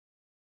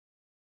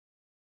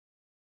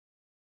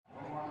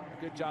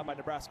good job by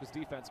Nebraska's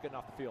defense getting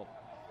off the field.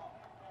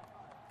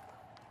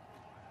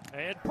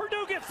 And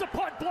Purdue gets the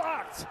punt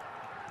blocked.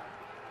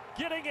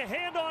 Getting a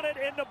hand on it,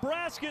 and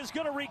Nebraska is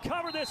going to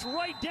recover this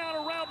right down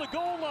around the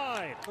goal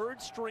line.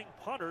 Third string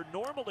punter,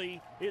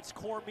 normally it's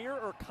Cormier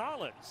or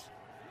Collins.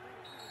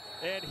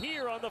 And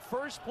here on the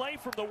first play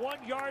from the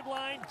 1 yard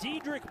line,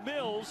 Dedrick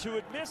Mills, who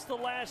had missed the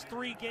last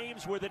 3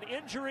 games with an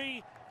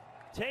injury,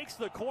 takes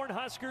the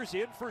Cornhuskers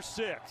in for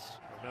 6.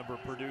 Remember,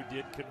 Purdue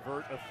did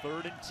convert a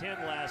 3rd and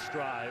 10 last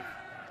drive.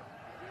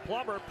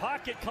 Plummer,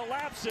 pocket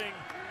collapsing,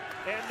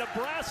 and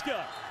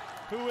Nebraska,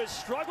 who has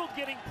struggled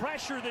getting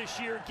pressure this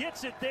year,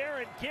 gets it there,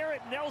 and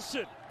Garrett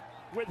Nelson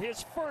with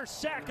his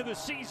first sack of the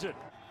season.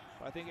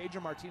 I think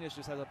Adrian Martinez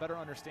just has a better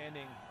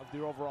understanding of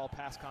the overall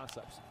pass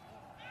concepts.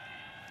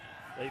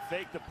 They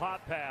fake the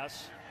pop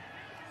pass.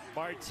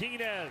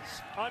 Martinez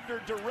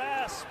under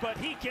duress, but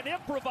he can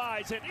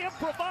improvise, and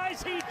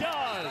improvise he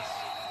does.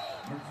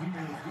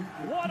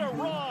 What a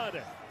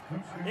run.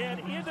 And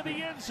into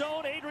the end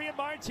zone, Adrian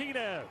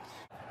Martinez.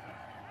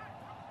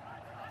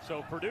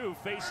 So Purdue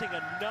facing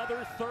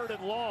another 3rd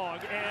and long,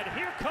 and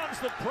here comes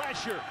the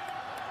pressure.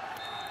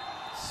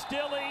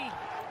 Stilley,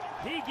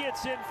 he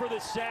gets in for the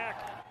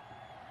sack.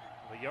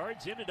 The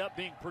yards ended up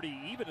being pretty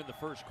even in the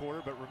first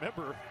quarter, but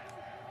remember,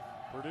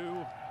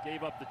 Purdue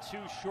gave up the 2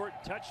 short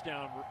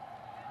touchdown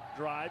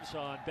drives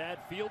on bad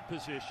field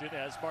position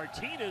as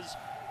Martinez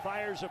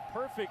fires a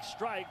perfect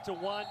strike to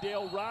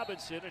Wandale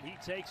Robinson, and he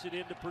takes it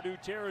into Purdue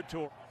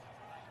territory.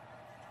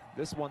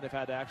 This one they've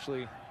had to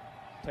actually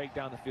take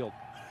down the field.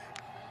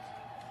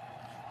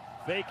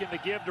 Faking the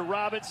give to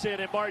Robinson,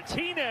 and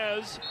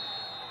Martinez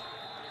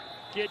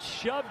gets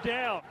shoved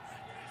down.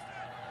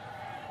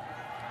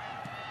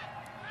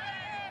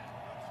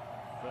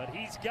 But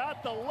he's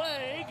got the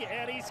leg,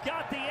 and he's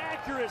got the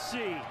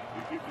accuracy.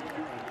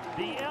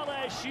 The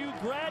LSU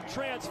grad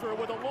transfer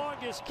with the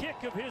longest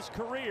kick of his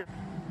career.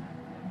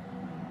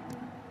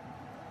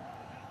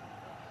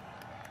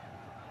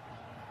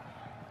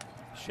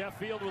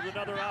 Sheffield with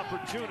another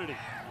opportunity.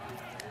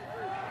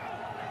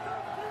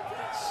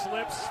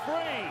 Slips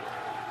free.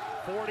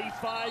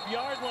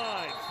 45-yard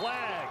line.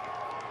 Flag.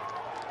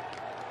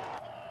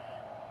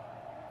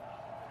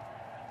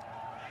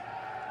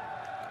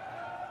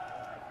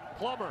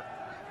 Plummer.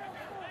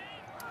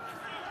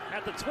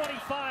 At the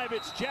 25,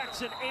 it's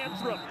Jackson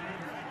Anthrop.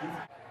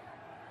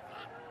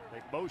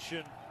 They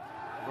motion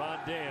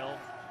Rondale.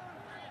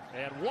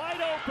 And wide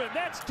open,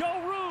 that's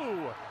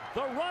Doru,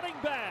 the running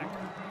back.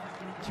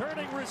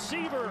 Turning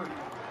receiver,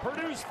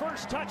 Purdue's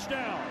first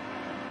touchdown.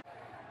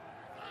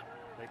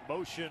 They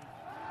motion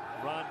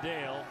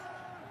Rondale.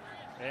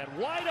 And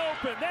wide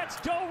open, that's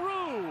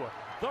Doru,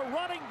 the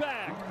running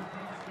back.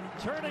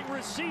 Turning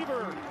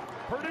receiver,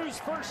 Purdue's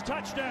first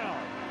touchdown.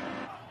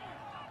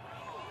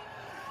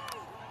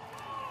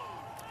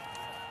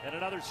 And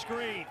another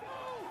screen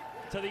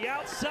to the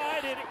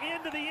outside and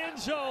into the end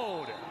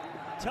zone.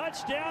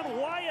 Touchdown,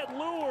 Wyatt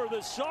Lure,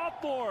 the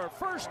sophomore,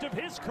 first of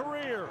his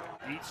career.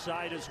 Each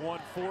side has won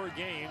 4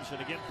 games,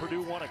 and again,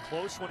 Purdue won a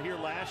close one here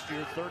last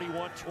year,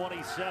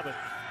 31-27.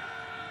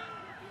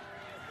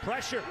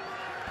 Pressure,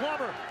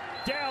 Plummer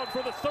down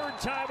for the 3rd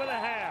time of the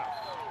half.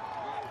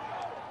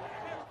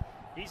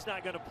 He's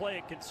not going to play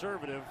it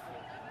conservative.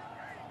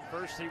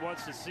 First, he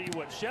wants to see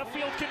what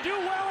Sheffield can do.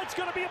 Well, it's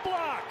going to be a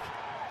block.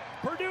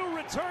 Purdue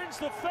returns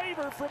the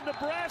favor from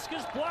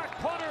Nebraska's block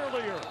punt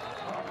earlier.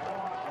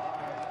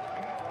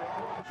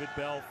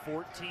 Bell,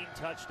 14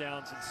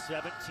 touchdowns in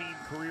 17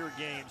 career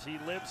games. He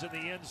lives in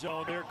the end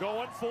zone. They're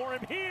going for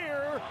him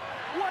here.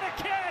 What a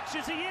catch!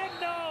 Is he in?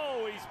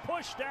 No, he's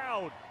pushed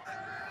out.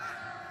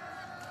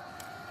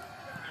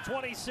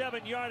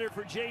 27-yarder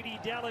for J.D.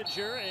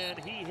 Dellinger, and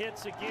he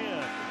hits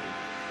again.